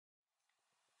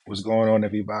What's going on,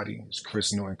 everybody? It's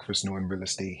Chris Newton Real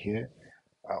Estate here.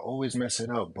 I always mess it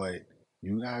up, but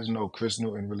you guys know Chris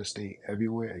Newton Real Estate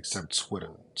everywhere except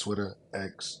Twitter. Twitter,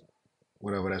 X,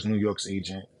 whatever. That's New York's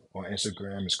agent. On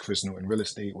Instagram is Chris Newton Real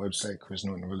Estate. Website,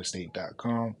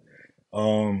 chrisnewtonrealestate.com.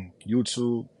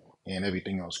 YouTube, and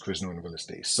everything else, Chris Newton Real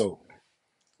Estate. So,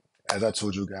 as I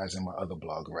told you guys in my other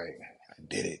blog, right? I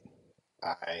did it.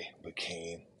 I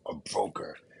became a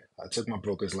broker. I took my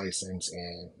broker's license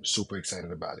and super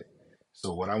excited about it.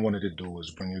 So what I wanted to do was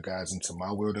bring you guys into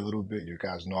my world a little bit. You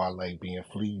guys know I like being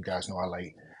free. You guys know I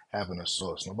like having a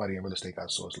source. Nobody in real estate got a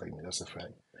source like me. That's a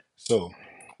fact. So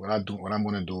what I'm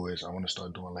gonna do is I want to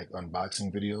start doing like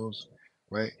unboxing videos,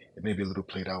 right? It may be a little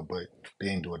played out, but they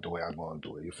ain't do it the way I'm gonna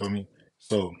do it. You feel me?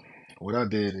 So what I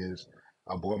did is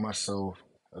I bought myself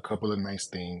a couple of nice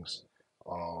things.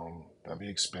 Very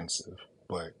expensive,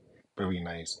 but very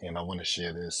nice. And I want to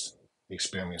share this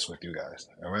experience with you guys.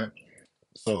 All right.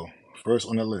 So, first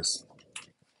on the list,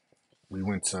 we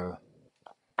went to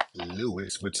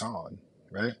Louis Vuitton,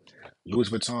 right? Louis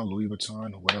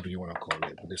Vuitton, whatever you want to call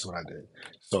it. But this is what I did.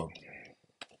 So,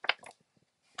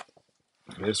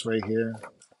 this right here.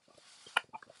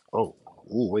 Oh,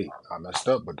 wait, I messed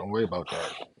up, but don't worry about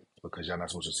that because y'all not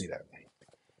supposed to see that.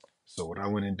 So, what I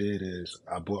went and did is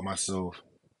I bought myself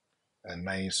a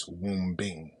nice Woon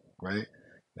Bing, right?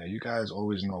 Now, you guys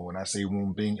always know when I say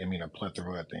Woon Bing, I mean a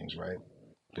plethora of things, right?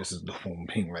 This is the Woon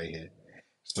Bing right here.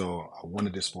 So I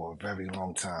wanted this for a very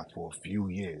long time, for a few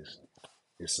years.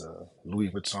 It's a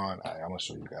Louis Vuitton. I'm gonna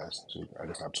show you guys. So I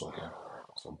can stop talking.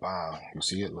 So bam, you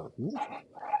see it? Look, woo.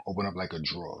 Open up like a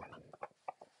drawer.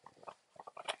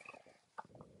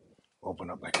 Open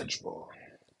up like a drawer.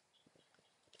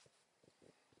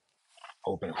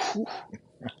 Open. Whew.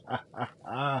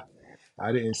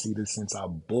 I didn't see this since I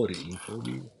bought it. You feel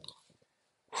me?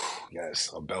 Yes,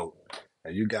 a belt.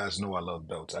 Now you guys know I love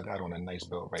belts. I got on a nice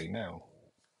belt right now.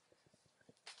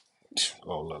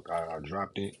 Oh look, I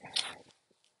dropped it.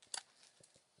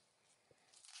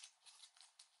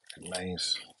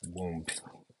 Nice. Boom.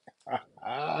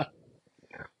 Ah,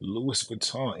 Louis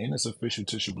Vuitton, and it's official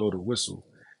tissue blow the whistle.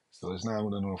 So it's not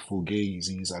one of no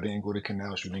fugazis. I didn't go to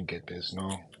Canal Street and get this.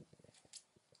 No,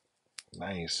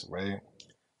 nice, right?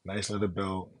 Nice leather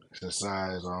belt. It's a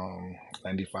size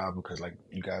 95 because like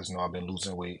you guys know I've been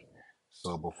losing weight.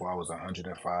 So before I was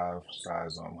 105,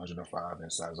 size 105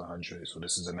 and size 100. So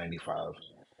this is a 95,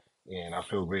 and I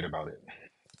feel great about it.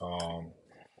 Um,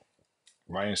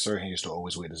 Ryan Serhan used to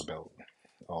always wear this belt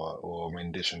or a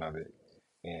rendition of it.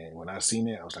 And when I seen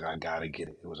it, I was like, I gotta get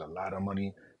it. It was a lot of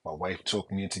money. My wife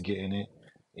talked me into getting it,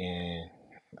 and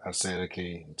I said,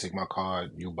 okay, take my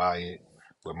card, you buy it.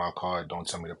 With my card, don't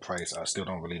tell me the price. I still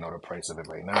don't really know the price of it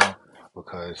right now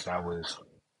because that was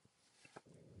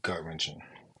gut wrenching.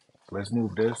 Let's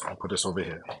move this. I'll put this over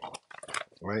here.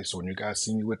 All right. So when you guys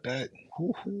see me with that,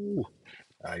 whoo-hoo,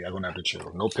 y'all gonna have to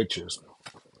chill. No pictures.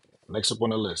 Next up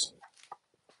on the list,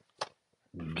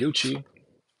 Gucci.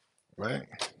 Right.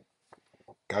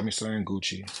 Got me something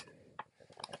Gucci.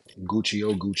 Gucci,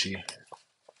 oh Gucci.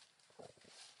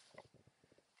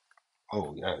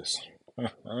 Oh yes.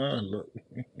 Look,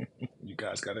 you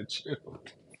guys gotta chill,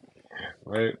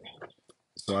 right?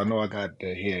 So I know I got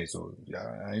the hair, so yeah,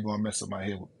 I ain't gonna mess up my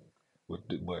hair with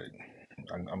the, but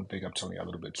I'm think I'm telling you a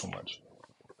little bit too much.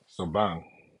 So bang,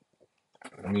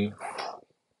 I mean,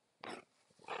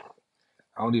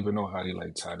 I don't even know how they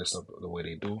like tie this up the way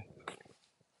they do.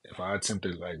 If I attempt to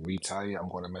like retie it, I'm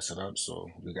gonna mess it up. So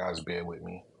you guys bear with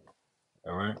me.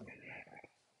 All right.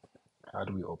 How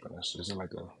do we open this? Is it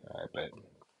like a? I bet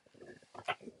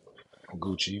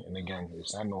Gucci, and again,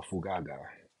 it's not no Fugaga.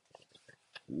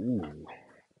 Ooh,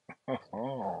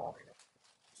 oh,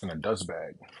 it's in a dust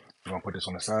bag. You gonna put this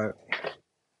on the side?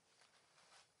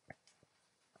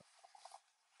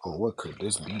 Oh, what could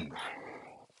this be?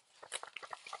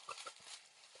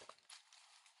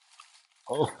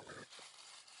 Oh,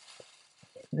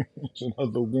 it's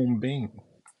another Woon Bing.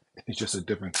 It's just a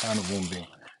different kind of Woon Bing.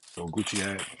 So Gucci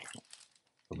had,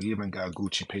 we even got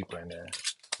Gucci paper in there.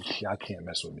 Y'all can't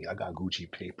mess with me. I got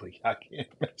Gucci paper. Y'all can't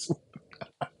mess with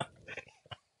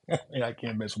me. Y'all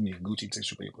can't mess with me. Gucci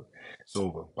tissue paper. It's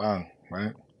over. Bang,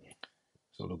 right?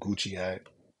 So the Gucci hat.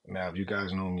 Now, if you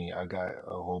guys know me, I got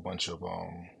a whole bunch of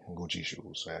Gucci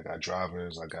shoes. So I got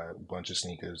drivers, I got a bunch of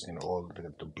sneakers in all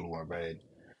the blue and red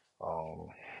um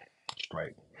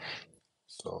stripe.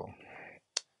 So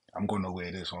I'm going to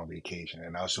wear this on vacation,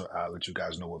 and I'll let you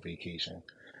guys know what vacation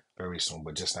very soon,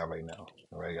 but just not right now.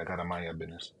 All right, I gotta mind your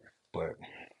business. But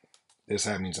this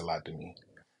hat means a lot to me,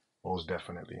 most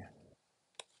definitely.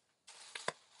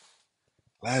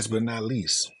 Last but not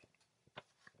least,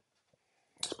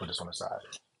 let's put this on the side.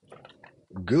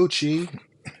 Gucci.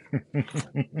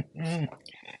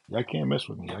 Y'all can't mess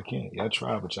with me. Y'all can't. Y'all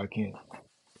try, but y'all can't.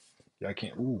 Y'all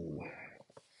can't. Ooh.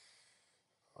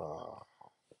 Uh,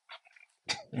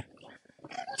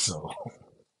 so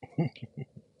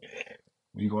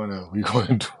we gonna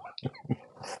do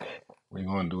we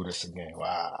gonna do this again.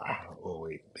 Wow. Oh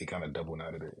wait, they kind of double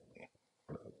knotted it.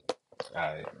 All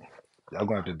right, y'all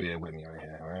gonna have to bear with me right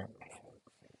here. All right.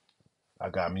 I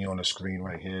got me on the screen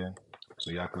right here,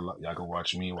 so y'all can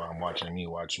watch me while I'm watching me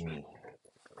watch me.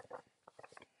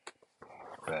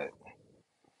 But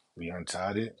we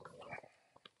untied it.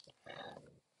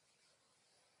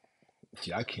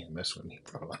 Y'all can't mess with me,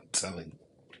 bro. I'm telling you.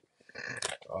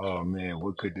 Oh man,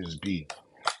 what could this be?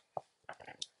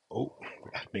 Oh,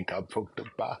 I think I broke the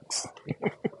box.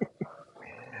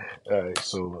 All right,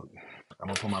 so look, I'm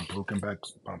gonna put my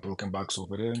broken box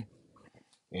over there,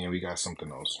 and we got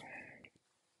something else.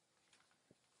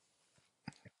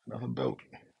 Another belt.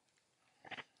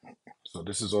 So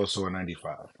this is also a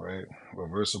 95, right?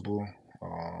 Reversible,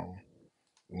 um,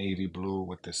 navy blue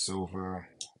with the silver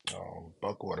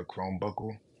buckle or the chrome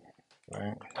buckle,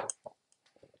 right?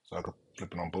 So I could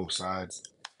flip it on both sides.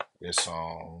 It's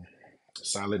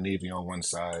solid navy on one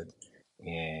side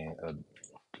and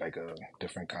like a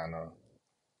different kind of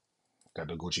got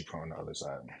the Gucci pro on the other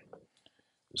side.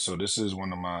 So this is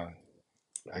one of my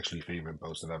actually favorite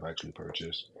belts that I've actually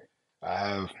purchased. I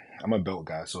have I'm a belt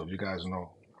guy, so if you guys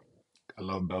know, I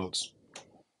love belts,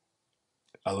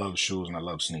 I love shoes, and I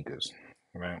love sneakers,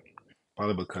 right?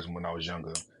 Probably because when I was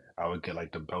younger, I would get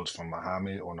like the belts from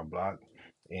Muhammad on the block,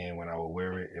 and when I would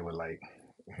wear it, it would like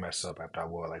mess up after I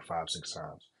wore it like 5, 6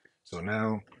 times. So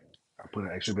now I put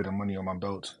an extra bit of money on my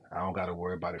belt. I don't got to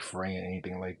worry about it fraying or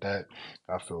anything like that.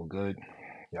 I feel good.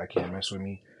 Y'all can't mess with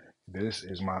me. This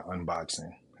is my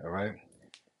unboxing. All right.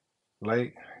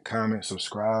 Like, comment,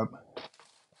 subscribe.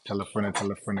 Tell a friend and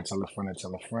tell a friend and tell a friend and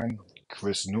tell a friend.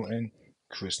 Chris Newton,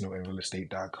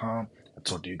 ChrisNewtonRealEstate.com. I'll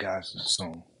talk to you guys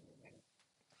soon.